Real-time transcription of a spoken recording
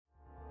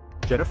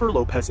Jennifer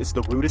Lopez is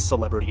the rudest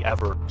celebrity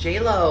ever.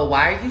 J-Lo,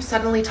 why are you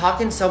suddenly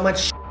talking so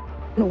much?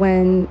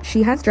 When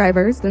she has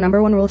drivers, the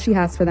number one rule she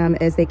has for them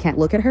is they can't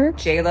look at her.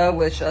 J-Lo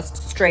was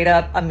just straight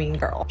up a mean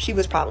girl. She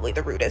was probably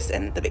the rudest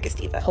and the biggest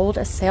diva. Told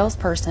a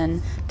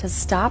salesperson to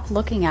stop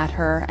looking at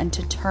her and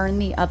to turn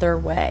the other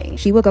way.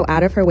 She will go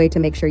out of her way to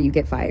make sure you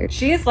get fired.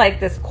 She is like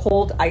this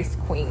cold ice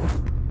queen.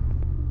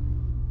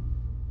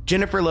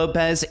 Jennifer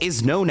Lopez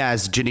is known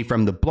as Jenny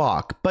from the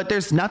Block, but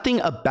there's nothing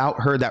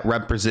about her that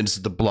represents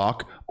the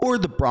block or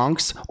the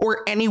Bronx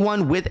or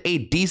anyone with a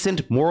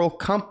decent moral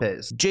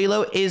compass.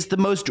 J-Lo is the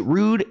most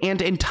rude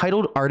and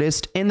entitled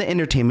artist in the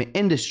entertainment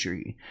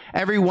industry.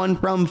 Everyone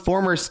from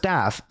former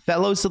staff,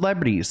 fellow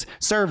celebrities,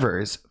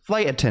 servers,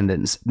 flight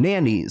attendants,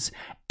 nannies,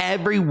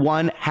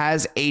 everyone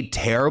has a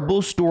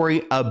terrible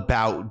story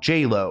about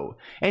J-Lo,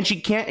 and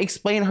she can't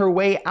explain her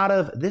way out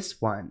of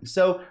this one.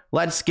 So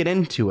let's get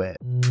into it.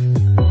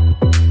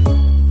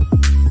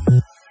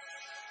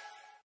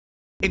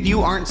 If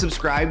you aren't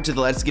subscribed to the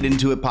Let's Get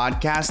Into It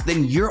podcast,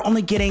 then you're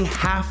only getting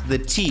half the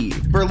tea.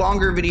 For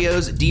longer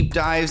videos, deep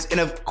dives, and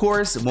of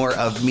course, more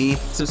of me,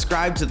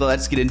 subscribe to the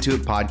Let's Get Into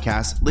It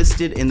podcast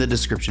listed in the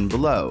description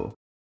below.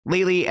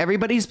 Lately,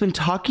 everybody's been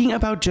talking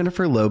about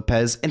Jennifer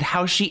Lopez and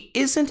how she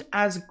isn't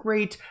as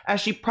great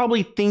as she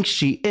probably thinks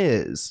she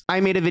is. I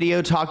made a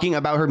video talking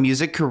about her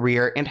music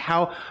career and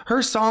how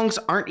her songs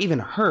aren't even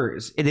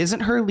hers. It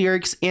isn't her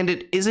lyrics and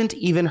it isn't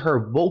even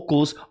her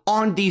vocals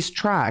on these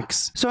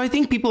tracks. So I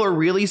think people are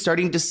really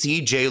starting to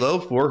see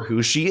J-Lo for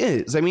who she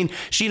is. I mean,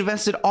 she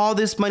invested all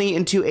this money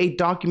into a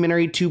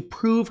documentary to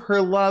prove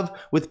her love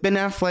with Ben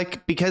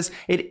Affleck because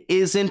it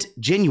isn't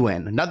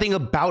genuine. Nothing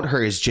about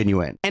her is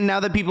genuine. And now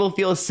that people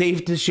feel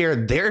safe to share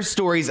their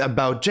stories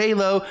about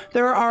J-Lo,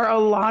 there are a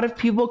lot of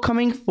people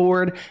coming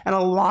forward and a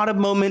lot of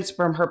moments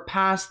from her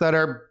past that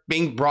are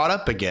being brought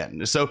up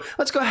again. So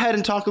let's go ahead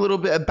and talk a little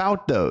bit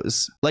about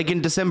those. Like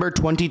in December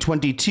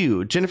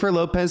 2022, Jennifer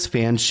Lopez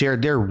fans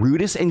shared their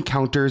rudest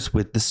encounters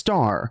with the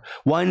star,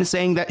 one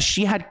saying that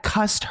she had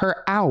cussed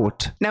her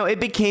out. Now, it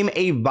became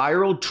a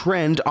viral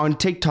trend on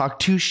TikTok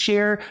to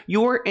share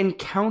your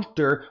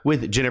encounter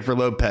with Jennifer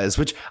Lopez,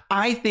 which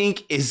I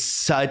think is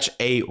such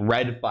a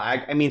red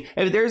flag. I mean,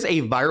 if there's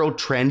a viral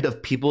trend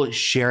of people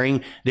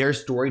sharing their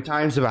story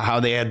times about how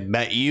they had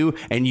met you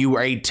and you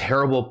were a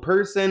terrible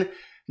person,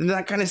 then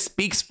that kind of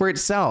speaks for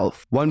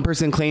itself. One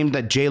person claimed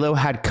that J-Lo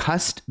had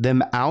cussed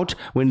them out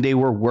when they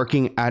were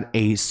working at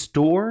a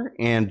store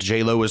and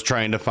J-Lo was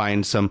trying to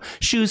find some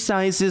shoe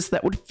sizes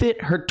that would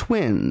fit her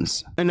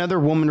twins. Another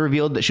woman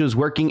revealed that she was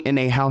working in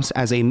a house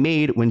as a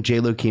maid when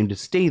J-Lo came to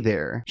stay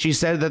there. She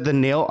said that the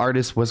nail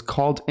artist was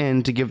called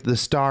in to give the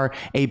star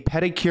a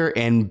pedicure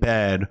in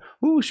bed.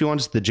 Ooh, she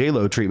wants the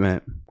J-Lo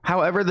treatment.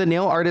 However, the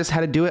nail artist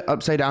had to do it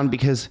upside down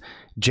because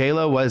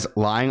J-Lo was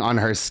lying on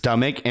her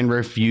stomach and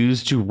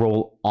refused to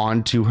roll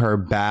onto her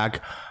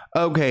back.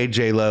 Okay,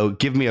 J-Lo,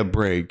 give me a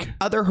break.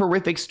 Other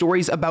horrific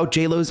stories about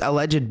J-Lo's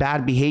alleged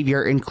bad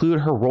behavior include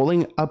her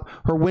rolling up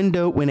her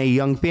window when a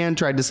young fan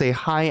tried to say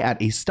hi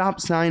at a stop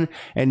sign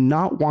and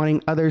not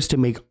wanting others to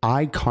make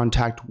eye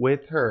contact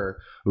with her.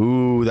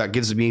 Ooh, that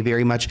gives me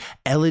very much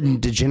Ellen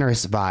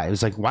DeGeneres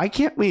vibes. Like, why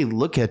can't we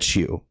look at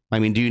you? I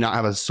mean, do you not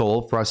have a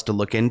soul for us to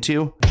look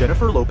into?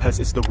 Jennifer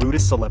Lopez is the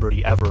rudest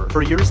celebrity ever.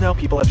 For years now,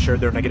 people have shared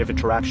their negative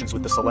interactions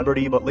with the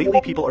celebrity, but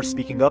lately people are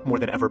speaking up more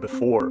than ever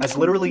before, as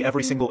literally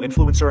every single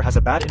influencer has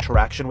a bad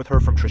interaction with her,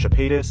 from Trisha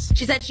Paytas.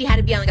 She said she had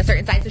to be on like a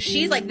certain side, so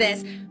she's like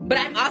this, but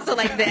I'm also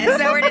like this,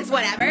 so we're just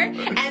whatever.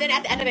 And then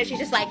at the end of it, she's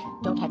just like,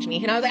 don't touch me.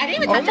 And I was like, I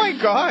didn't even touch her. Oh my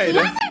God.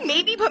 Yes, I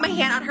maybe put my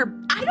hand on her.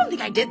 I don't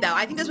think I did though.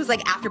 I think this was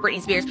like after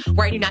Britney Spears,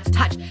 where I knew not to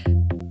touch.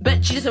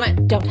 But she just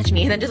went, don't touch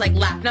me, and then just like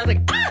laughed, and I was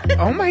like, ah!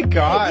 Oh my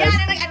God. Yeah,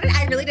 and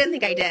I really didn't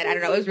think I did. I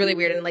don't know, it was really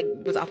weird and like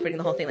was off-putting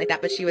the whole thing like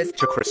that, but she was...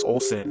 To Chris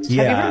Olsen.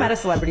 Yeah. Have you ever met a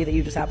celebrity that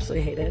you just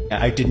absolutely hated?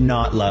 I did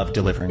not love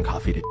delivering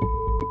coffee to.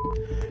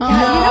 Oh, you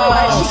know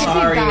what? She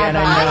sorry, and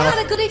I know. I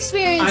had a good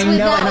experience I with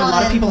know, that and a lot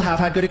one. of people have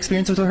had good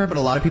experiences with her, but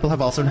a lot of people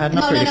have also had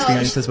not great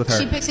experiences with her.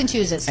 She picks and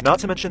chooses. Not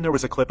to mention there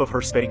was a clip of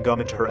her spitting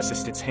gum into her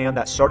assistant's hand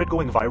that started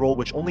going viral,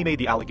 which only made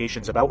the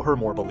allegations about her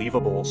more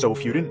believable. So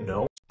if you didn't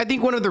know... I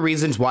think one of the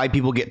reasons why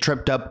people get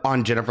tripped up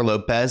on Jennifer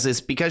Lopez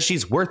is because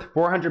she's worth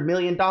 $400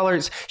 million.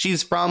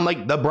 She's from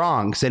like the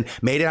Bronx and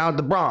made it out of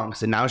the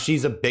Bronx, and now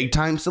she's a big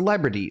time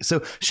celebrity.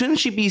 So shouldn't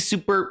she be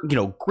super,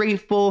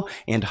 grateful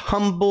and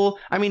humble?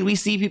 I mean, we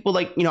see people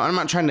like, I'm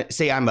not trying to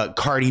say I'm a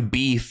Cardi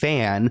B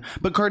fan,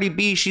 but Cardi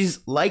B,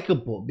 she's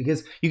likable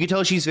because you can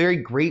tell she's very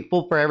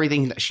grateful for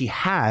everything that she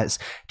has.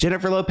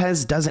 Jennifer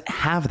Lopez doesn't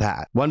have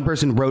that. One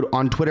person wrote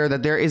on Twitter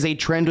that there is a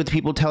trend with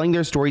people telling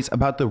their stories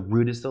about the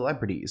rudest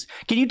celebrities.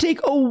 Can you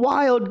take a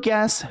wild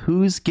guess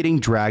who's getting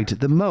dragged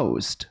the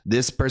most?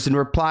 This person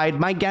replied,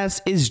 my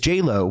guess is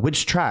J-Lo,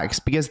 which tracks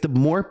because the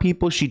more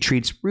people she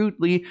treats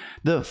rudely,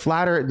 the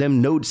flatter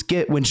them notes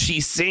get when she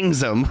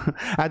sings them.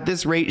 At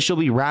this rate, she'll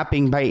be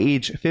rapping by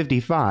age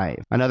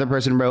 55. Another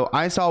person wrote,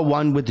 I saw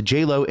one with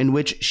J-Lo in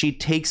which she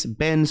takes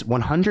Ben's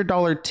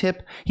 $100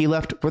 tip he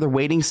left for the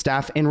waiting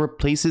staff and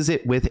replaces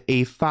it with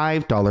a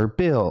 $5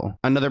 bill.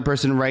 Another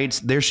person writes,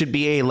 there should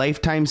be a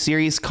Lifetime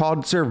series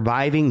called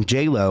Surviving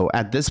J-Lo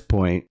at this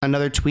point.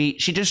 Another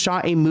tweet, she just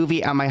shot a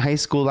movie at my high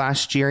school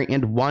last year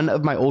and one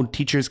of my old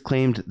teachers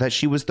claimed that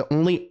she was the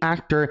only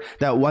actor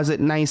that wasn't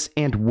nice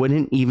and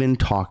wouldn't even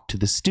talk to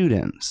the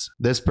students.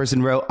 This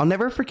person wrote, I'll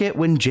never forget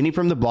when Jenny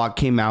from the Block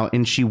came out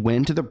and she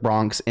went to the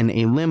Bronx in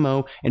a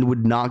limo and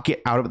would not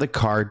get out of the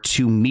car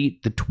to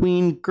meet the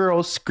tween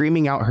girl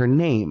screaming out her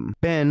name.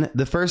 Ben,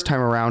 the first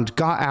time around,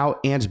 got out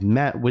and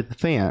met with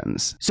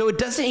fans. So it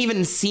doesn't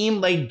even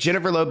seem like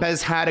Jennifer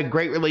Lopez had a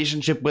great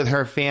relationship with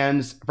her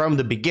fans from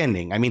the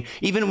beginning. I mean,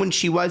 even when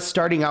she was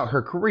starting out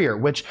her career,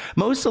 which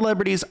most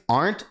celebrities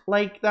aren't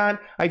like that.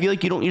 I feel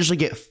like you don't usually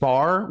get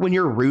far when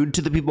you're rude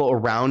to the people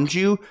around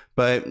you,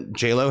 but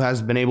J-Lo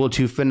has been able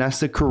to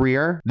finesse a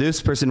career.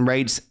 This person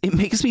writes, it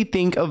makes me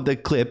think of the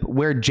clip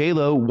where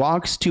J-Lo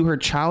walks to her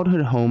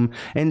childhood home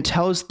and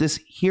tells this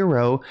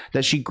hero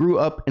that she grew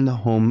up in the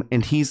home,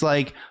 and he's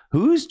like,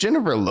 who's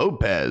Jennifer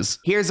Lopez?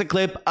 Here's a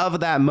clip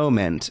of that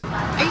moment.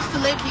 I used to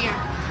live here.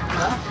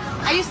 Huh?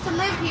 I used to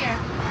live here.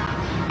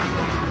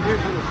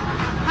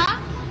 Huh?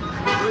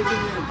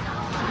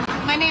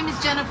 My name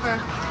is Jennifer.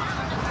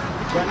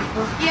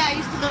 Jennifer? Yeah, I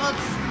used to live up,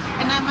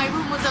 and my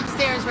room was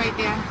upstairs right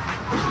there.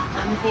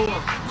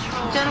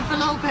 Jennifer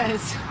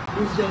Lopez.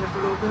 Who's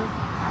Jennifer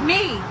Lopez?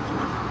 Me.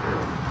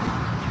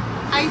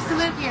 I used to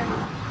live here.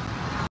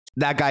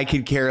 That guy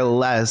could care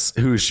less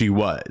who she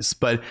was.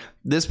 But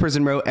this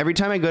person wrote, every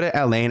time I go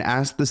to LA and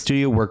ask the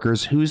studio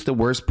workers who's the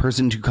worst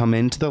person to come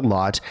into the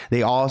lot,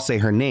 they all say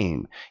her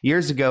name.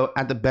 Years ago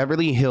at the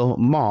Beverly Hill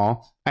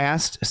Mall, I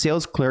asked a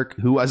sales clerk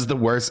who was the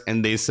worst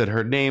and they said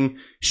her name.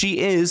 She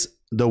is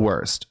the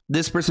worst.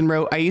 This person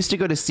wrote, I used to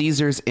go to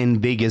Caesars in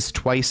Vegas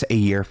twice a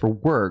year for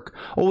work.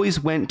 Always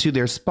went to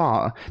their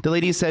spa. The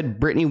lady said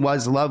Britney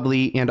was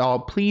lovely and all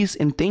please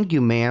and thank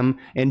you, ma'am.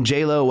 And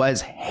J-Lo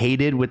was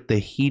hated with the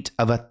heat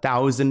of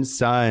 1,000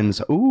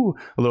 suns. Ooh,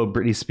 a little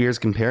Britney Spears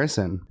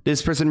comparison.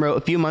 This person wrote,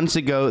 a few months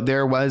ago,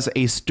 there was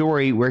a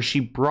story where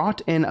she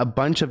brought in a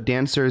bunch of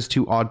dancers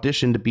to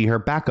audition to be her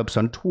backups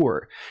on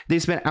tour. They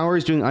spent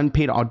hours doing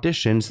unpaid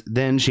auditions.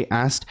 Then she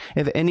asked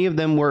if any of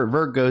them were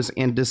Virgos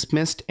and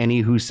dismissed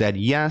any who said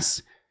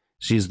yes.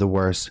 She's the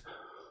worst.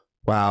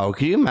 Wow,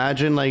 can you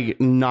imagine like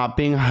not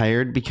being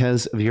hired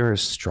because of your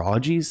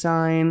astrology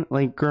sign?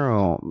 Like,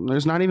 girl,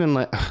 there's not even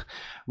like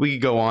we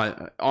could go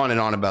on and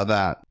on about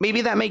that.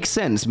 Maybe that makes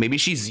sense. Maybe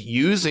she's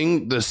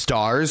using the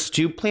stars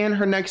to plan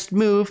her next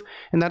move,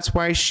 and that's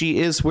why she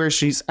is where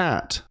she's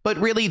at. But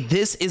really,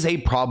 this is a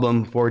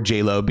problem for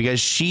J-Lo because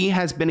she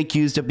has been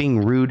accused of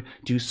being rude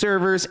to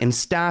servers and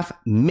staff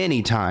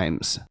many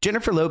times.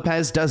 Jennifer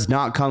Lopez does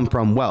not come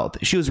from wealth.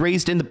 She was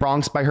raised in the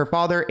Bronx by her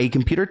father, a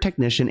computer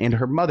technician, and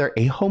her mother,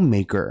 a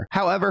homemaker.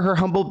 However, her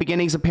humble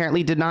beginnings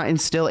apparently did not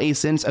instill a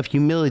sense of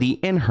humility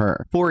in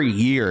her. For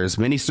years,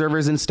 many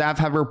servers and staff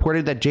have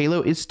reported that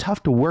J-Lo is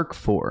tough to work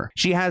for.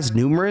 She has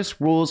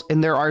numerous rules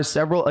and there are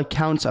several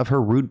accounts of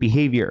her rude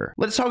behavior.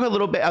 Let's talk a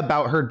little bit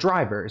about her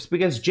drivers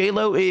because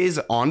J-Lo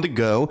is on the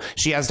go.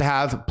 She has to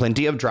have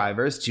plenty of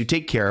drivers to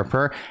take care of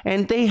her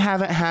and they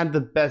haven't had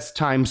the best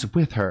times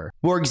with her.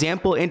 For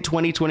example, in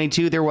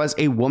 2022, there was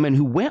a woman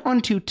who went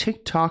onto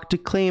TikTok to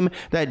claim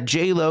that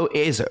J-Lo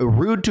is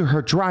rude to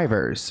her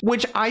drivers,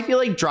 which I feel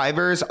like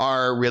drivers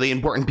are really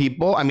important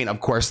people. I mean, of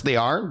course they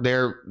are.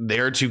 They're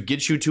there to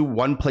get you to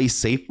one place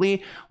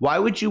safely.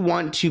 Why would you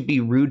want to be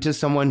rude to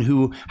someone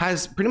who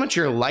has pretty much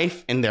your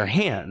life in their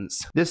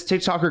hands? This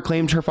TikToker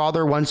claimed her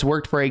father once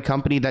worked for a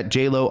company that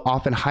J-Lo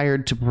often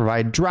hired to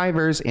provide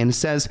drivers and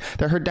says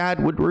that her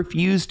dad would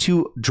refuse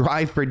to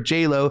drive for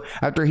J-Lo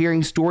after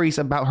hearing stories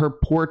about her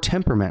poor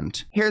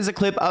temperament. Here's a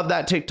clip of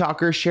that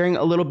TikToker sharing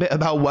a little bit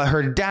about what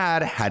her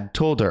dad had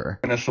told her.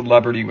 When a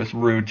celebrity was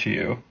rude to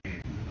you.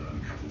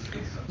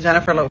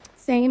 Jennifer Lopez.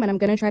 Same, and I'm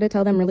going to try to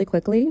tell them really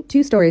quickly.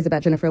 2 stories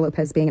about Jennifer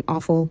Lopez being an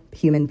awful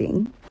human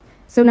being.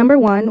 So number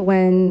one,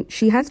 when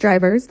she has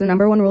drivers, the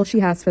number one rule she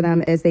has for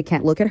them is they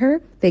can't look at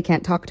her, they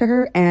can't talk to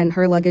her, and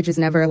her luggage is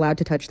never allowed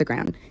to touch the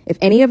ground. If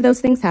any of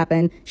those things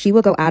happen, she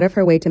will go out of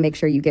her way to make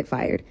sure you get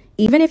fired.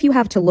 Even if you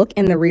have to look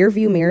in the rear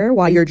view mirror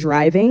while you're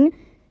driving,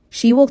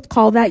 she will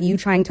call that you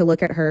trying to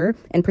look at her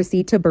and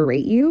proceed to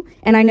berate you.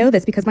 And I know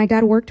this because my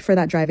dad worked for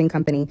that driving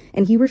company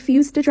and he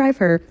refused to drive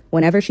her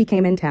whenever she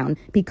came in town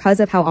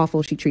because of how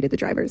awful she treated the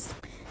drivers.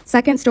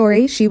 Second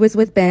story, she was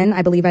with Ben,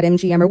 I believe at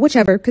MGM or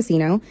whichever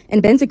casino,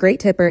 and Ben's a great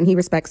tipper and he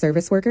respects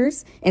service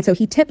workers. And so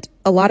he tipped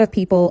a lot of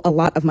people a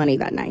lot of money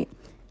that night.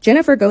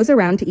 Jennifer goes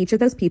around to each of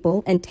those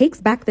people and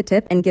takes back the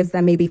tip and gives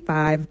them maybe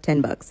 $5,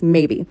 $10,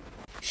 maybe.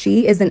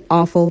 She is an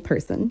awful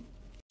person.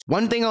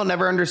 One thing I'll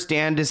never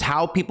understand is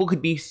how people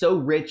could be so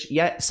rich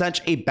yet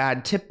such a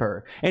bad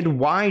tipper, and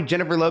why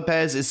Jennifer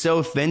Lopez is so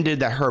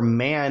offended that her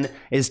man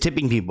is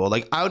tipping people.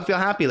 Like, I would feel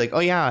happy, like, oh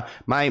yeah,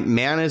 my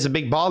man is a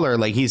big baller,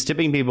 like he's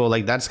tipping people,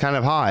 like that's kind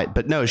of hot.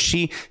 But no,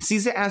 she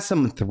sees it as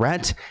some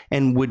threat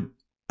and would,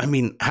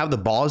 have the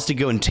balls to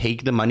go and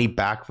take the money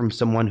back from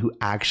someone who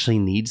actually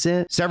needs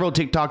it. Several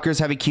TikTokers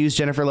have accused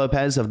Jennifer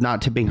Lopez of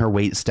not tipping her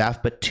wait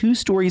staff, but two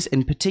stories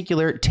in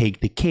particular take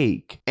the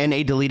cake. In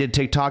a deleted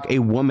TikTok, a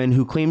woman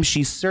who claims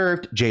she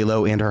served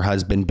J-Lo and her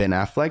husband Ben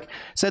Affleck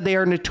said they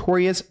are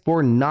notorious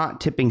for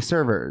not tipping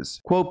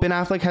servers. Quote, Ben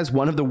Affleck has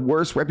one of the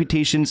worst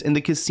reputations in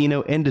the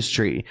casino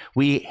industry.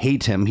 We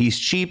hate him. He's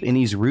cheap and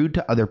he's rude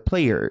to other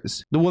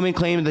players. The woman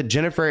claimed that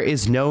Jennifer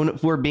is known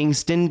for being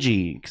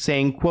stingy,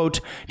 saying,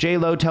 quote,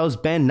 J-Lo tells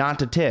Ben not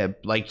to tip,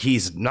 like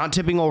he's not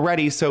tipping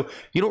already, so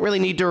you don't really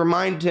need to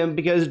remind him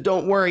because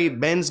don't worry,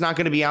 Ben's not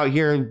going to be out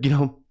here,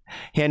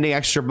 handing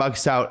extra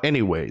bucks out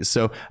anyways.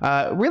 So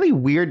really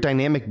weird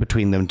dynamic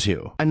between them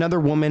two.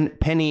 Another woman,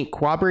 Penny,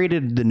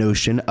 corroborated the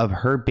notion of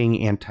her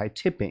being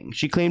anti-tipping.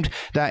 She claimed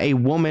that a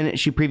woman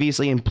she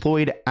previously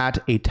employed at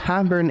a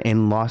tavern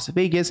in Las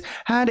Vegas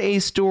had a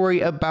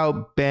story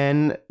about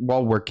Ben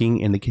while working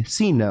in the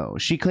casino.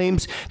 She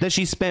claims that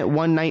she spent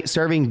one night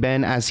serving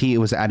Ben as he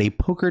was at a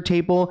poker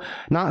table,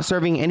 not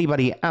serving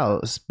anybody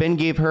else. Ben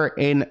gave her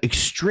an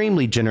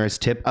extremely generous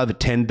tip of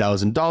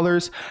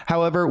 $10,000.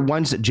 However,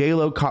 once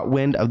J-Lo caught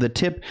wind of the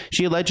tip,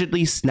 she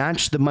allegedly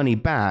snatched the money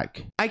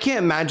back. I can't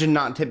imagine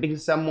not tipping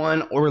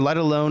someone, or let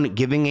alone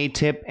giving a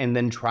tip and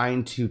then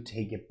trying to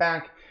take it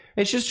back.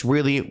 It's just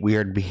really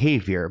weird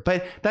behavior.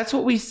 But that's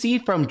what we see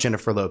from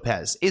Jennifer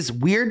Lopez, is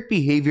weird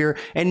behavior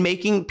and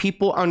making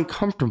people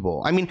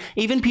uncomfortable.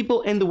 Even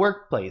people in the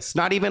workplace,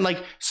 not even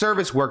like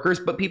service workers,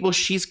 but people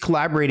she's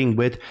collaborating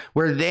with,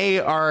 where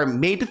they are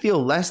made to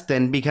feel less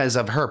than because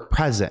of her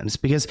presence,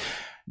 because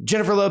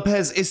Jennifer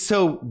Lopez is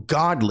so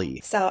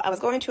godly. So I was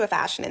going to a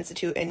fashion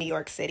institute in New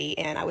York City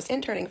and I was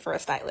interning for a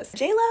stylist.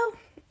 J-Lo,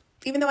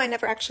 even though I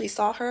never actually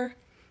saw her,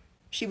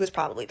 she was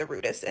probably the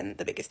rudest and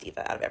the biggest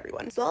diva out of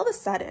everyone. So all of a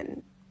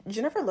sudden,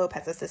 Jennifer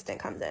Lopez's assistant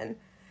comes in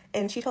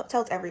and she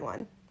tells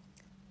everyone,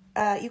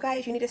 you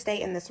guys, you need to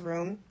stay in this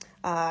room.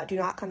 Do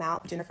not come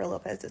out. Jennifer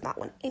Lopez does not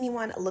want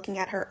anyone looking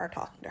at her or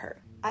talking to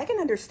her. I can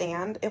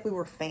understand if we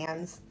were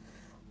fans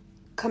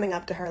coming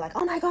up to her like,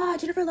 oh my God,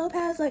 Jennifer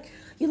Lopez, like,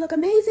 you look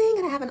amazing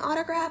and I have an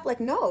autograph. Like,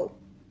 no,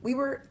 we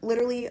were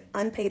literally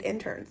unpaid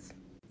interns.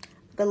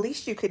 The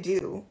least you could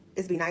do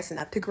is be nice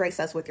enough to grace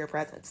us with your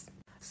presence.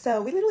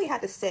 So we literally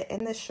had to sit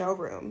in this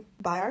showroom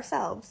by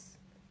ourselves,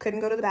 couldn't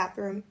go to the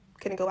bathroom,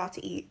 couldn't go out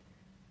to eat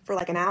for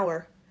like an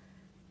hour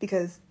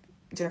because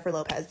Jennifer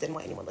Lopez didn't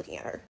want anyone looking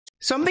at her.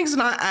 Something's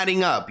not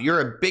adding up.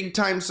 You're a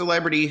big-time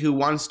celebrity who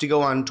wants to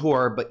go on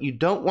tour, but you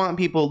don't want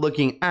people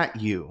looking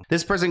at you.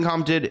 This person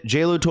commented,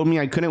 J-Lo told me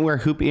I couldn't wear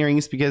hoop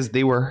earrings because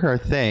they were her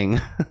thing.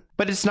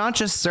 But it's not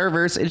just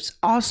servers, it's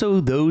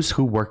also those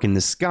who work in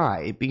the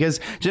sky, because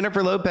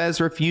Jennifer Lopez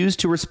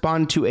refused to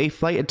respond to a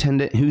flight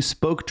attendant who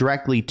spoke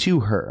directly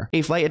to her.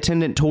 A flight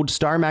attendant told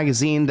Star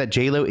magazine that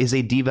J-Lo is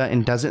a diva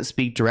and doesn't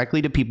speak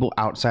directly to people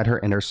outside her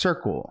inner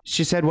circle.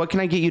 She said, what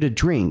can I get you to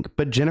drink?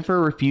 But Jennifer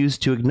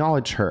refused to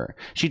acknowledge her.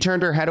 She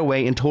turned her head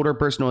away and told her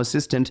personal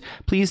assistant,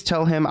 please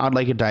tell him I'd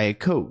like a Diet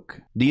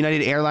Coke. The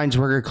United Airlines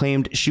worker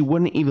claimed she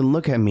wouldn't even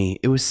look at me.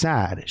 It was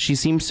sad. She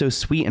seems so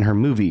sweet in her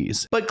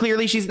movies. But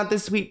clearly she's not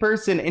this sweet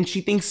person, and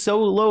she thinks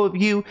so low of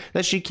you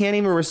that she can't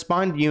even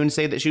respond to you and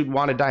say that she would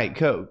want a Diet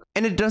Coke.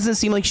 And it doesn't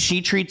seem like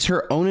she treats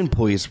her own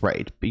employees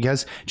right,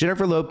 because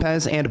Jennifer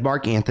Lopez and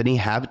Mark Anthony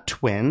have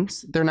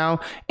twins. They're now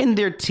in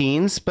their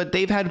teens, but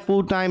they've had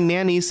full-time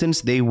nannies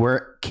since they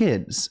were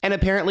kids. And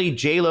apparently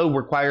J-Lo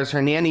requires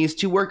her nannies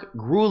to work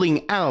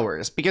grueling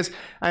hours, because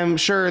I'm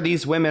sure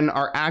these women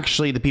are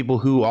actually the people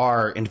who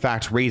are in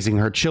fact raising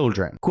her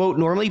children. Quote,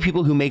 normally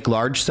people who make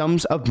large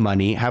sums of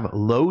money have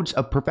loads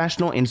of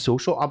professional and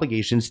social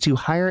obligations to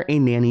hire a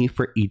nanny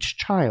for each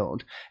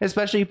child,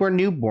 especially for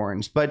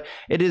newborns, but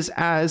it is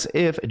as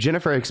if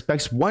Jennifer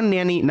expects one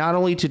nanny not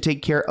only to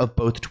take care of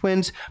both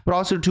twins, but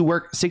also to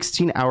work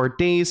 16-hour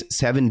days,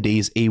 7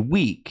 days a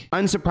week.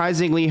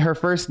 Unsurprisingly, her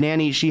first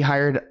nanny she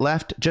hired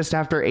left just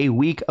after a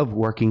week of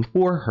working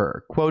for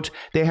her. Quote,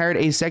 they hired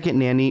a second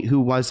nanny who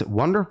was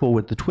wonderful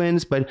with the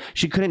twins, but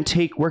she couldn't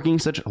take working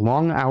such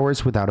long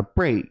hours without a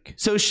break.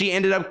 So she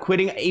ended up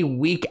quitting a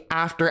week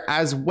after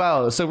as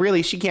well. So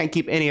really, she can't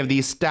keep any of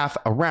these staff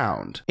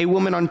around. A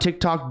woman on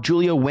TikTok,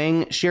 Julia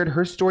Wang, shared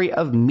her story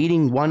of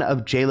meeting one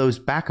of J-Lo's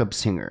backup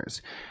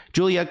singers.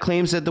 Julia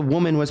claims that the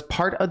woman was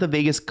part of the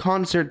Vegas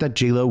concert that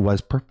J-Lo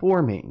was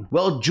performing.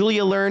 Well,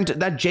 Julia learned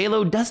that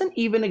J-Lo doesn't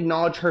even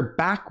acknowledge her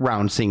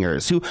background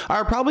singers, who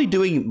are probably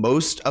doing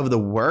most of the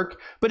work,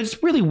 but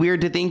it's really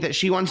weird to think that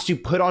she wants to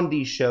put on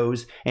these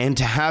shows and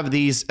to have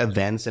these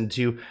events and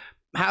to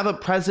have a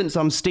presence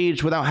on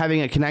stage without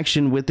having a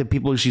connection with the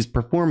people she's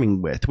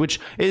performing with, which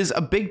is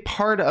a big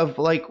part of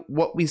like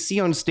what we see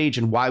on stage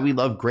and why we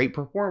love great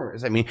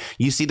performers. I mean,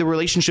 you see the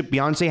relationship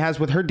Beyonce has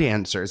with her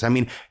dancers. I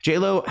mean,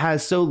 J-Lo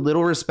has so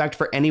little respect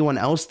for anyone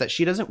else that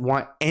she doesn't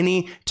want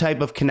any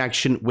type of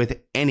connection with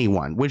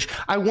anyone, which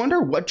I wonder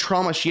what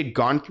trauma she had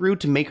gone through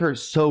to make her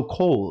so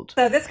cold.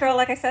 So this girl,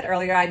 like I said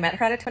earlier, I met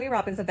her at a Tony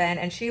Robbins event,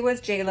 and she was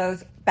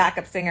J-Lo's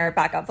backup singer,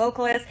 backup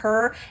vocalist.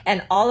 Her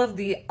and all of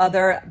the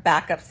other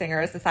backup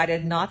singers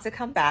decided not to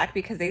come back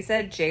because they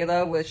said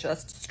J-Lo was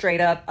just straight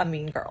up a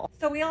mean girl.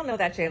 So we all know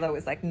that J-Lo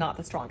is like not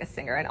the strongest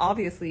singer, and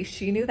obviously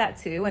she knew that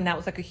too, and that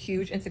was like a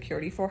huge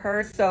insecurity for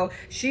her. So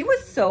she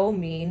was so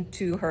mean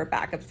to her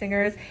backup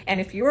singers, and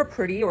if you were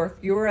pretty or if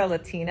you were a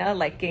Latina,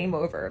 like game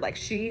over. Like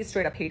she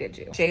straight up hated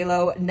you.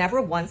 J-Lo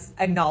never once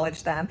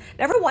acknowledged them,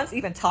 never once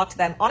even talked to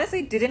them,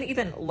 honestly didn't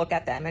even look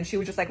at them, and she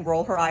would just like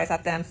roll her eyes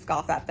at them,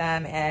 scoff at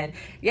them, and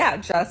yeah,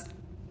 just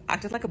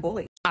acted like a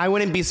bully. I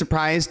wouldn't be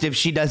surprised if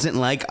she doesn't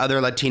like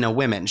other Latino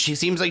women. She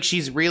seems like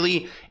she's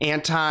really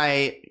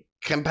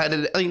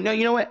anti-competitive. No,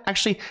 you know what?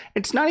 Actually,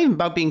 it's not even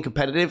about being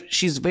competitive.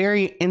 She's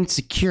very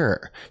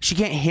insecure. She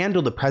can't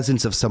handle the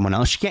presence of someone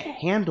else. She can't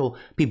handle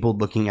people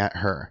looking at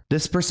her.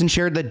 This person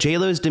shared that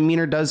J-Lo's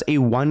demeanor does a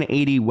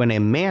 180 when a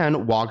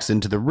man walks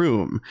into the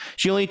room.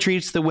 She only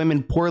treats the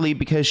women poorly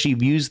because she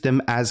views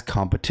them as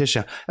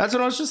competition. That's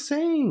what I was just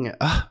saying.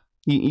 Ugh.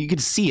 You can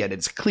see it.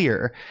 It's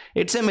clear.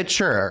 It's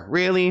immature.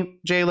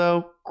 Really,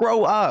 J-Lo?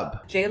 Grow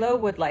up. J-Lo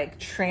would like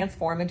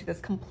transform into this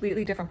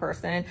completely different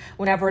person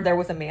whenever there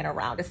was a man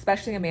around,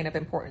 especially a man of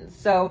importance.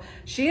 So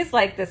she is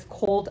like this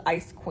cold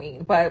ice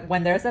queen, but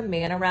when there's a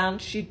man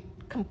around, she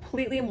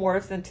completely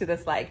morphs into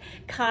this like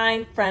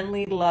kind,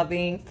 friendly,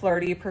 loving,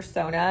 flirty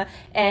persona.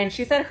 And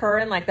she said her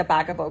and like the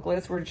backup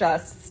vocalists were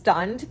just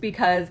stunned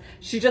because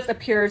she just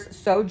appears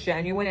so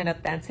genuine and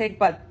authentic,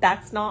 but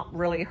that's not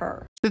really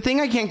her. The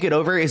thing I can't get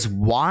over is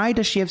why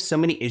does she have so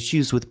many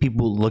issues with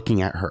people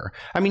looking at her?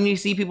 I mean, you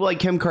see people like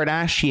Kim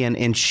Kardashian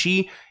and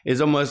she is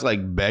almost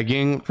like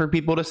begging for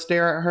people to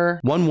stare at her.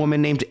 One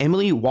woman named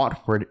Emily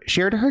Watford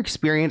shared her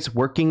experience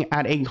working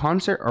at a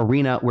concert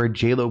arena where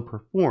J-Lo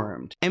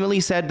performed.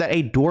 Emily said that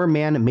a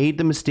doorman made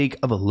the mistake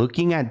of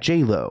looking at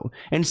J-Lo.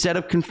 Instead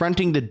of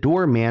confronting the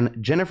doorman,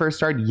 Jennifer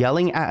started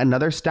yelling at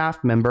another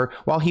staff member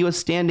while he was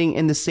standing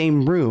in the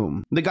same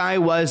room. The guy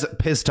was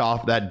pissed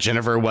off that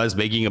Jennifer was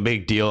making a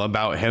big deal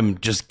about him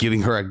just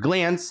giving her a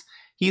glance.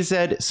 He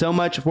said, "So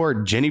much for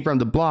Jenny from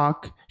the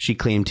block," she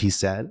claimed he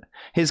said.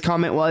 His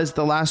comment was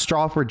the last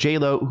straw for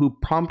J-Lo, who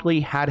promptly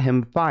had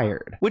him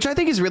fired. Which I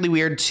think is really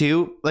weird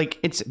too. Like,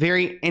 it's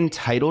very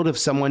entitled of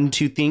someone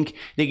to think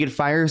they could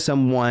fire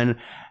someone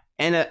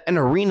in an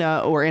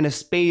arena or in a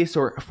space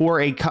or for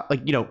a,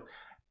 like, you know,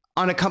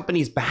 on a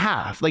company's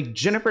behalf. Like,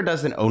 Jennifer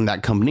doesn't own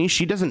that company.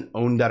 She doesn't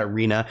own that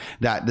arena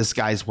that this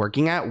guy's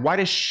working at. Why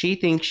does she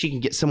think she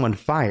can get someone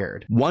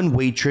fired? One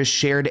waitress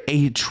shared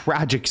a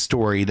tragic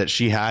story that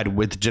she had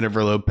with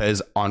Jennifer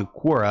Lopez on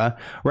Quora,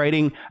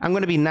 writing, "I'm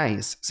going to be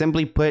nice.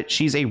 Simply put,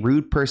 she's a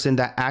rude person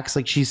that acts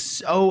like she's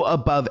so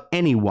above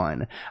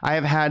anyone. I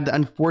have had the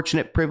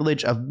unfortunate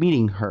privilege of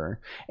meeting her.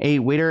 A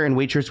waiter and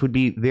waitress would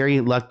be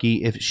very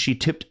lucky if she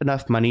tipped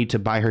enough money to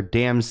buy her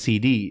damn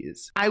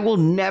CDs. I will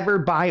never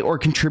buy or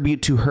contribute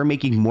to her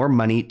making more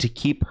money to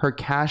keep her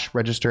cash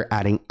register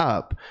adding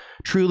up.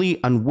 Truly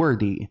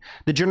unworthy.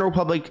 The general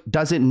public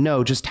doesn't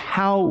know just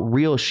how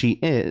real she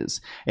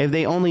is. If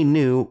they only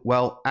knew,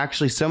 well,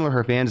 actually some of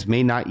her fans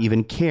may not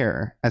even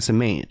care."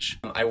 SMH.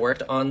 I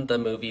worked on the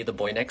movie The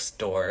Boy Next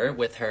Door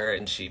with her,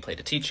 and she played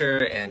a teacher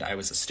and I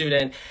was a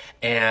student.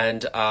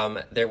 And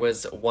there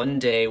was one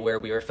day where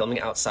we were filming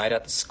outside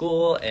at the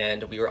school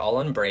and we were all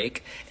on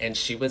break, and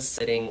she was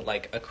sitting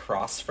like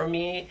across from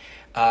me,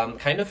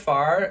 kind of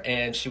far,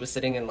 and she was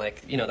sitting in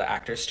like, you know, the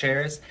actors'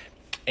 chairs.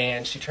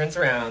 And she turns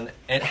around,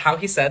 and how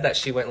he said that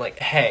she went like,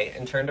 "Hey,"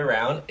 and turned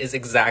around is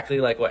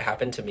exactly like what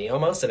happened to me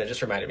almost, and it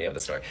just reminded me of the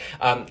story.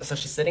 So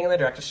she's sitting in the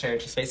director's chair,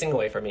 and she's facing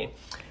away from me.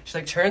 She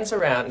like turns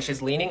around, and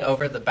she's leaning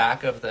over the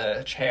back of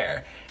the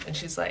chair, and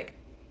she's like,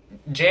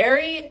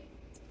 Jerry,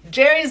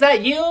 is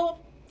that you?"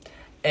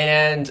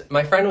 And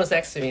my friend was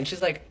next to me, and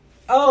she's like,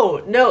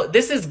 "Oh, no,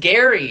 this is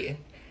Gary."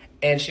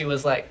 And she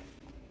was like,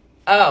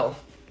 "Oh,"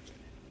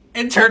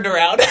 and turned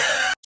around.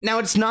 Now,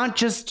 it's not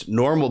just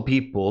normal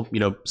people, you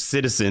know,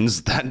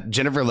 citizens that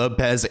Jennifer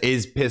Lopez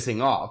is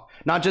pissing off.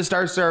 Not just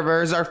our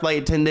servers, our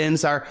flight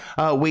attendants, our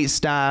wait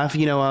staff,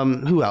 you know,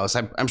 who else?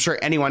 I'm sure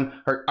anyone,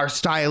 our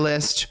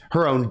stylist,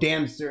 her own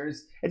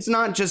dancers. It's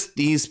not just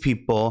these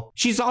people.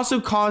 She's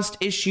also caused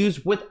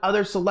issues with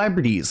other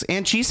celebrities,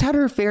 and she's had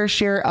her fair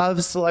share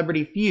of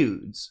celebrity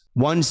feuds.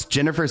 Once,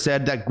 Jennifer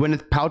said that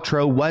Gwyneth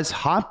Paltrow was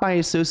hot by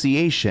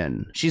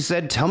association. She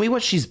said, "Tell me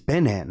what she's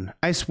been in.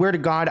 I swear to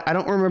God, I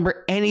don't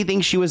remember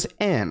anything she was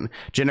in,"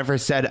 Jennifer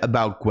said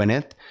about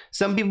Gwyneth.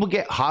 "Some people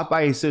get hot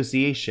by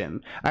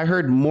association. I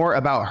heard more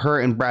about her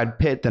and Brad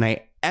Pitt than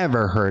I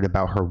ever heard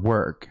about her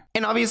work."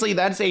 And obviously,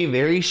 that's a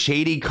very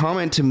shady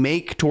comment to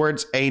make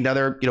towards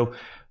another, you know,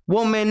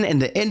 woman in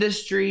the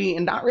industry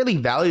and not really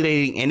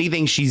validating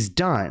anything she's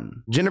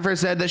done. Jennifer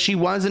said that she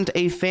wasn't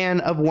a fan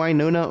of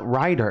Winona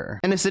Ryder.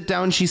 In a sit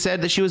down, she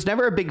said that she was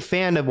never a big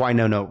fan of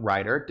Winona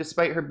Ryder,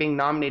 despite her being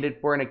nominated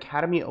for an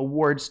Academy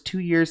Awards 2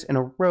 years in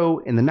a row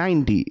in the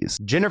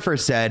 90s. Jennifer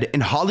said,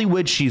 in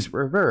Hollywood, she's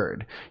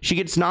revered. She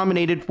gets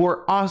nominated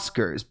for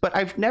Oscars, but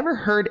I've never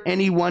heard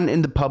anyone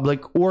in the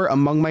public or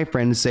among my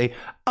friends say,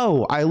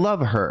 oh, I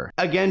love her.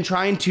 Again,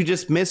 trying to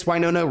just miss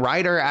Winona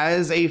Ryder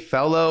as a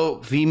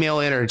fellow female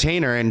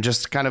entertainer and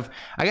just kind of,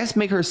 I guess,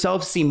 make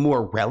herself seem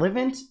more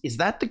relevant. Is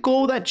that the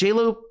goal that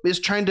JLo is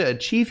trying to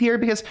achieve here?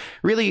 Because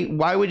really,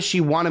 why would she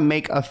want to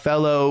make a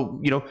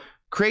fellow,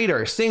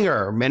 creator,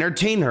 singer,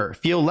 entertainer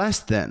feel less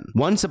than?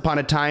 Once upon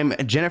a time,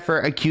 Jennifer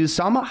accused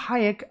Salma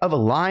Hayek of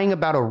lying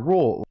about a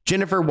role.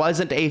 Jennifer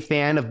wasn't a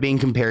fan of being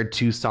compared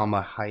to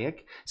Salma Hayek,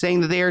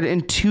 saying that they are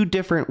in two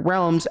different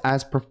realms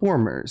as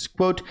performers.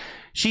 Quote,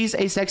 she's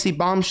a sexy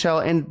bombshell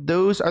and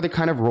those are the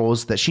kind of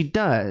roles that she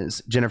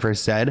does, Jennifer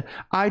said.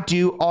 I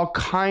do all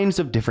kinds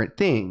of different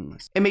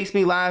things. It makes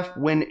me laugh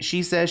when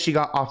she says she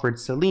got offered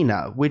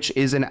Selena, which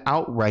is an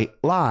outright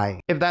lie.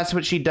 If that's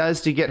what she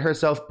does to get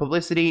herself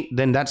publicity,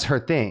 then that's her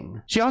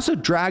thing. She also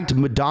dragged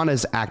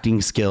Madonna's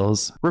acting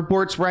skills.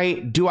 Reports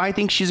write, do I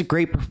think she's a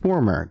great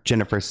performer?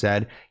 Jennifer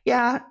said,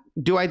 yeah.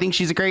 Do I think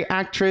she's a great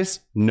actress?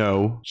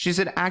 No. She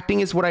said,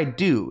 acting is what I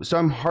do. So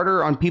I'm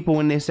harder on people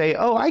when they say,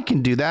 oh, I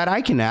can do that.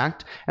 I can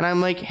act. And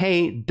I'm like,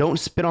 hey, don't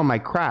spit on my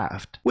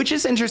craft. Which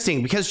is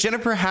interesting because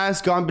Jennifer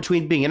has gone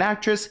between being an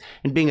actress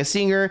and being a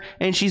singer.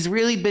 And she's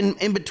really been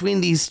in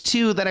between these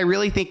two that I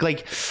really think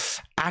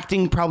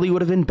acting probably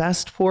would have been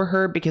best for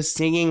her because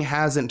singing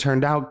hasn't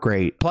turned out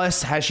great.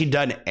 Plus, has she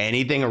done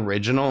anything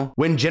original?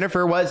 When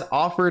Jennifer was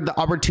offered the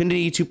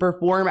opportunity to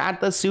perform at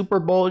the Super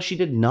Bowl, she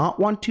did not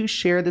want to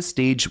share the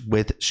stage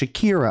with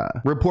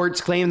Shakira. Reports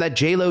claim that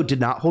JLo did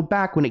not hold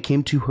back when it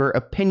came to her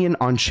opinion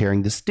on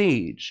sharing the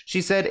stage.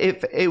 She said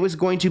if it was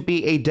going to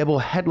be a double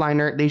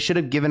headliner, they should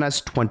have given us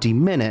 20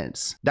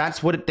 minutes.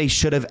 That's what they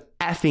should have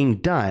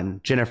effing done,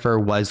 Jennifer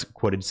was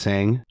quoted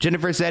saying.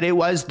 Jennifer said it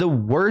was the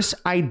worst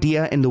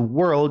idea in the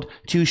world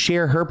to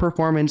share her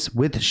performance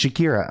with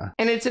Shakira.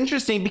 And it's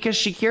interesting because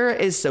Shakira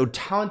is so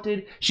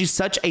talented. She's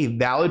such a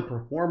valid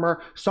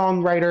performer,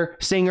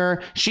 songwriter,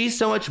 singer. She's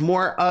so much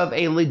more of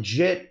a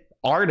legit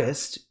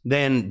artist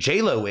than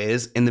JLo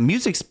is in the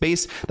music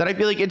space that I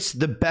feel like it's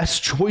the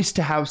best choice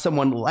to have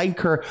someone like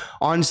her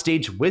on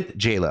stage with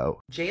JLo.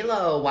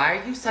 JLo, why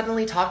are you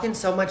suddenly talking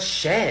so much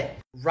shit?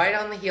 Right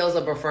on the heels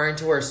of referring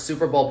to her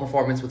Super Bowl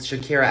performance with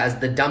Shakira as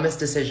the dumbest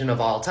decision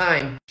of all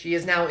time, she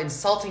is now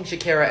insulting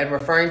Shakira and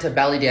referring to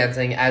belly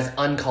dancing as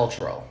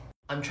uncultural.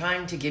 I'm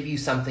trying to give you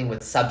something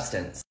with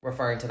substance,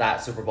 referring to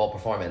that Super Bowl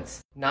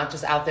performance. Not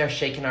just out there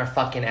shaking our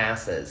fucking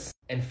asses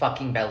and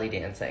fucking belly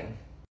dancing.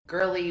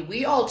 Girlie,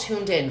 we all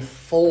tuned in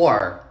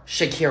for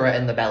Shakira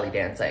and the belly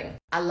dancing.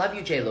 I love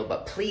you, JLo,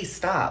 but please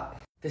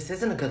stop. This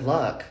isn't a good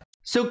look.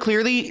 So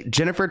clearly,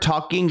 Jennifer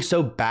talking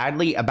so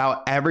badly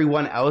about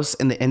everyone else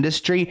in the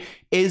industry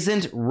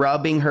isn't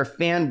rubbing her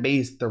fan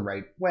base the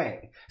right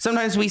way.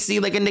 Sometimes we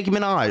see like a Nicki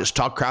Minaj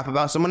talk crap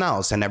about someone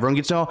else and everyone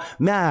gets all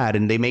mad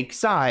and they make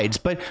sides,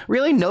 but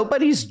really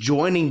nobody's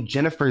joining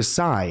Jennifer's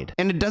side.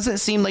 And it doesn't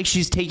seem like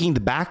she's taking the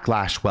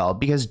backlash well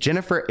because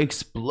Jennifer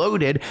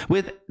exploded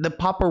with the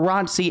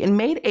paparazzi and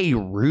made a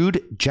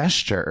rude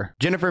gesture.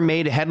 Jennifer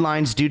made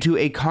headlines due to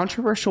a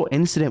controversial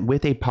incident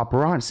with a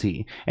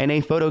paparazzi. In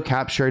a photo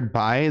captured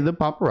by the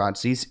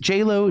paparazzis,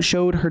 JLo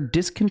showed her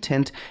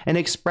discontent and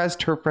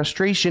expressed her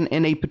frustration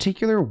in a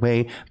particular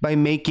way by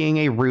making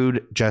a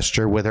rude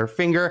gesture with her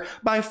finger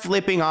by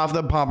flipping off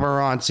the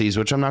paparazzis,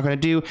 which I'm not going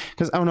to do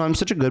because I don't know, I'm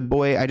such a good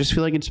boy. I just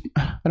feel like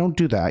I don't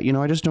do that.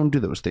 I just don't do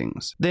those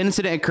things. The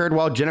incident occurred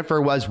while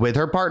Jennifer was with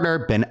her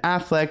partner, Ben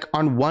Affleck,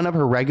 on one of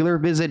her regular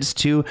visits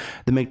to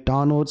the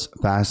McDonald's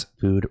fast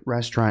food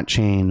restaurant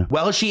chain.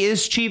 Well, she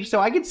is cheap, so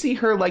I could see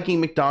her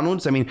liking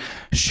McDonald's. I mean,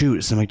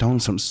 shoot, some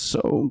McDonald's sounds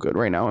so good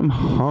right now. I'm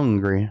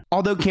hungry.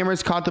 Although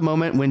cameras caught the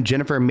moment when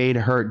Jennifer made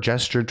her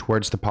gesture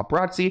towards the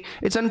paparazzi,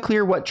 it's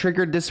unclear what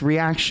triggered this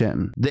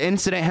reaction. The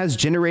incident has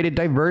generated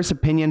diverse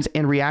opinions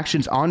and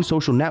reactions on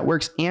social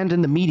networks and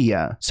in the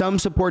media. Some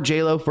support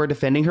JLo for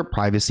defending her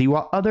privacy,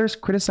 while others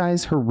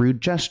criticize her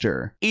rude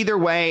gesture. Either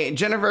way,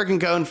 Jennifer can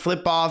go and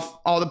flip off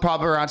all the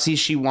paparazzi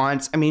she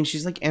wants. I mean,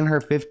 she's like in her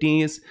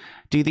 50s.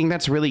 Do you think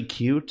that's really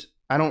cute?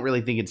 I don't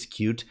really think it's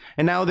cute.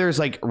 And now there's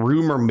like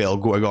rumor mill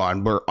going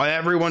on where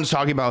everyone's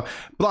talking about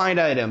blind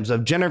items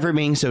of Jennifer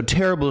being so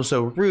terrible,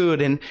 so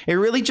rude, and it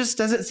really just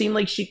doesn't seem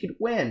like she could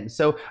win.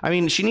 So, I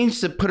mean, she needs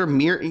to put her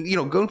mirror,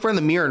 go in front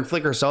of the mirror and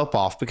flick herself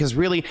off because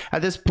really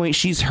at this point,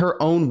 she's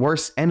her own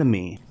worst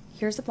enemy.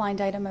 Here's a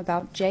blind item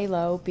about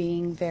JLo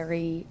being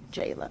very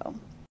JLo.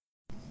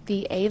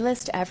 The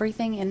A-list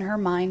everything in her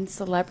mind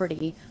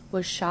celebrity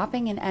was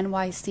shopping in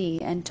NYC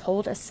and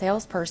told a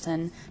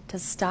salesperson to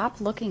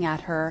stop looking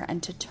at her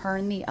and to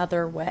turn the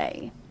other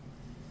way.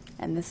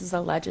 And this is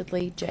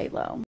allegedly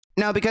JLo.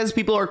 Now, because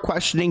people are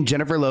questioning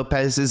Jennifer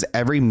Lopez's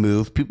every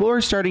move, people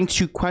are starting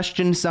to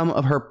question some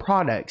of her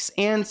products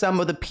and some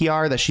of the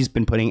PR that she's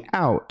been putting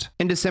out.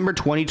 In December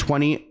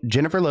 2020,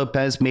 Jennifer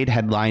Lopez made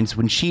headlines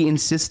when she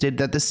insisted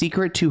that the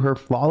secret to her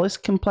flawless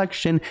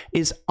complexion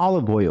is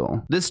olive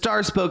oil. The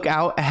star spoke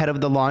out ahead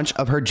of the launch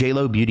of her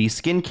JLo Beauty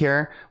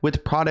skincare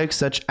with products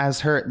such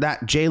as her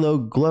That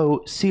JLo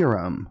Glow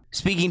Serum.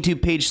 Speaking to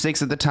Page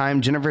 6 at the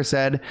time, Jennifer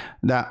said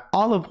that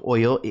olive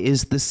oil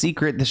is the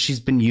secret that she's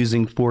been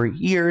using for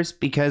years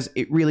because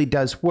it really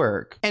does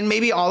work. And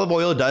maybe olive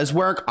oil does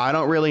work. I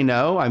don't really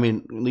know. I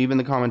mean, leave in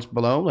the comments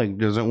below. Like,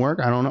 does it work?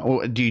 I don't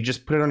know. Do you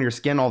just put it on your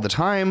skin all the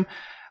time?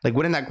 Like,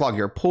 wouldn't that clog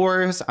your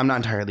pores? I'm not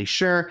entirely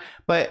sure.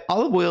 But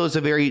olive oil is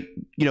a very,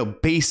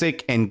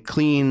 basic and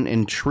clean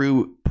and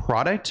true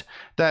product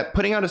that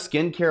putting out a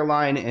skincare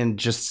line and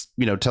just,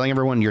 telling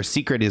everyone your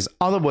secret is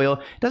olive oil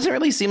doesn't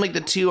really seem like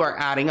the two are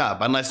adding up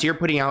unless you're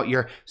putting out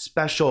your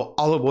special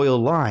olive oil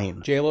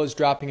line. JLo is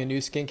dropping a new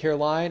skincare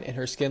line and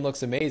her skin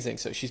looks amazing,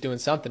 so she's doing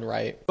something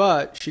right.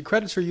 But she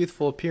credits her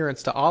youthful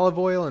appearance to olive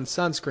oil and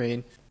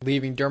sunscreen,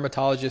 leaving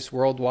dermatologists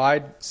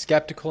worldwide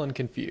skeptical and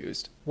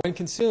confused. When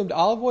consumed,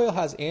 olive oil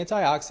has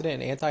antioxidant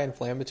and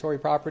anti-inflammatory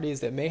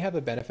properties that may have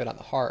a benefit on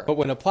the heart. But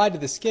when applied to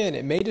the skin,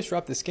 it may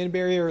disrupt the skin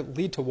barrier,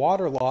 lead to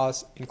water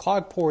loss, and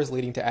clog pores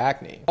leading to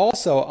acne.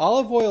 Also,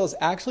 olive oil is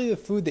actually the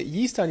food that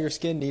yeast on your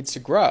skin needs to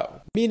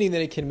grow, meaning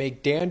that it can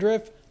make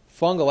dandruff,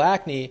 fungal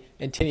acne,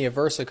 and tinea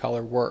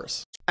versicolor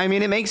worse. I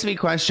mean, it makes me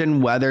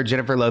question whether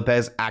Jennifer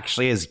Lopez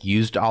actually has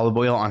used olive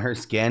oil on her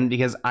skin,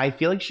 because I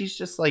feel like she's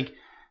just like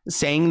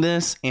saying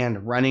this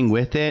and running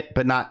with it,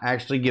 but not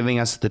actually giving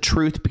us the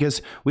truth, because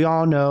we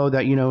all know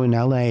that, in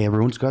LA,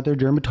 everyone's got their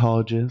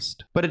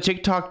dermatologist. But a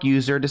TikTok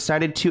user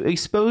decided to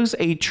expose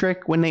a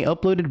trick when they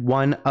uploaded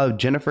one of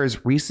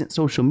Jennifer's recent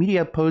social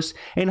media posts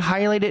and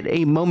highlighted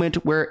a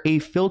moment where a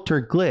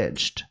filter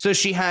glitched. So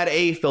she had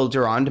a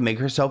filter on to make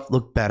herself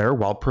look better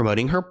while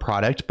promoting her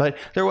product, but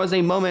there was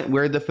a moment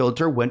where the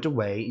filter went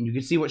away and you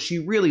could see what she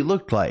really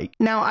looked like.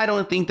 Now, I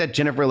don't think that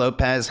Jennifer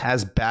Lopez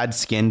has bad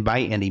skin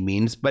by any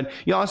means, but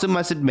you also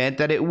must admit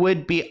that it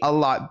would be a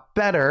lot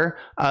better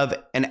of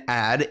an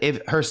ad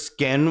if her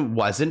skin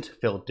wasn't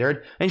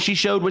filtered and she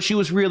showed what she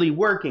was really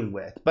working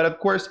with. But of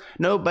course,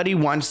 nobody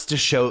wants to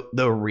show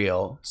the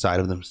real side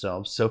of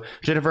themselves. So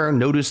Jennifer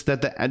noticed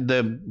that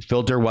the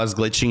filter was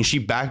glitching. She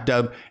backed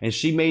up and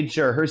she made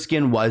sure her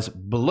skin was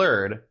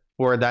blurred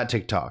for that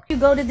TikTok. You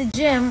go to the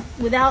gym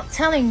without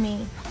telling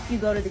me you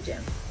go to the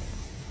gym.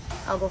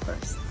 I'll go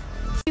first.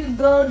 You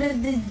go to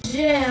the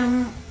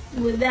gym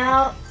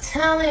without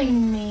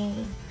telling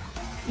me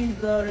you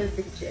go to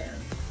the gym.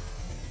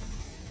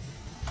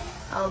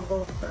 I'll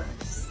go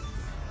first.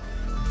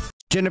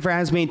 Jennifer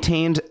has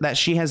maintained that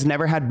she has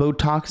never had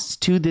Botox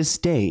to this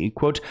day.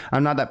 Quote,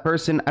 "I'm not that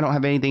person. I don't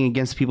have anything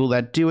against people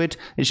that do it.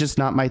 It's just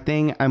not my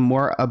thing. I'm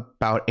more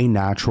about a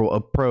natural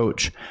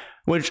approach,"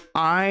 which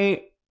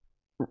I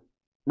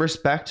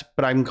respect,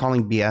 but I'm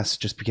calling BS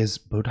just because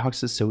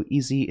Botox is so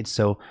easy. It's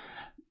so,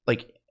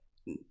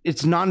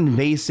 it's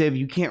non-invasive.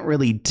 You can't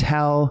really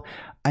tell.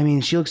 I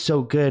mean, she looks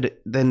so good,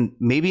 then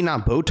maybe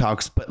not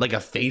Botox, but like a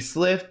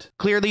facelift.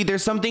 Clearly,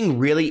 there's something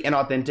really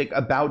inauthentic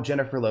about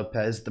Jennifer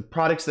Lopez, the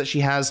products that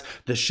she has,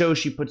 the show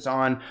she puts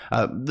on,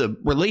 the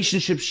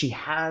relationships she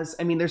has.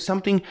 I mean, there's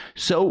something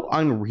so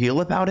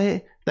unreal about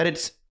it that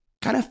it's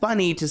kind of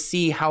funny to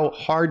see how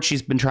hard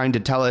she's been trying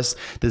to tell us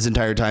this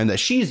entire time that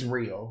she's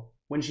real,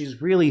 when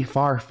she's really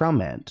far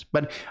from it.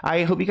 But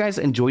I hope you guys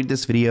enjoyed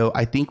this video.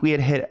 I think we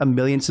had hit 1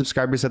 million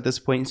subscribers at this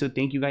point, so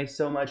thank you guys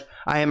so much.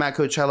 I am at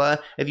Coachella.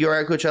 If you're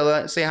at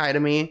Coachella, say hi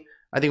to me.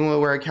 I think we'll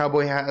wear a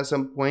cowboy hat at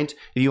some point.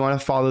 If you want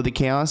to follow the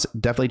chaos,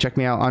 definitely check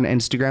me out on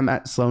Instagram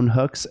at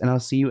SloanHooks, and I'll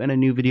see you in a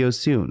new video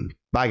soon.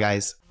 Bye,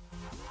 guys.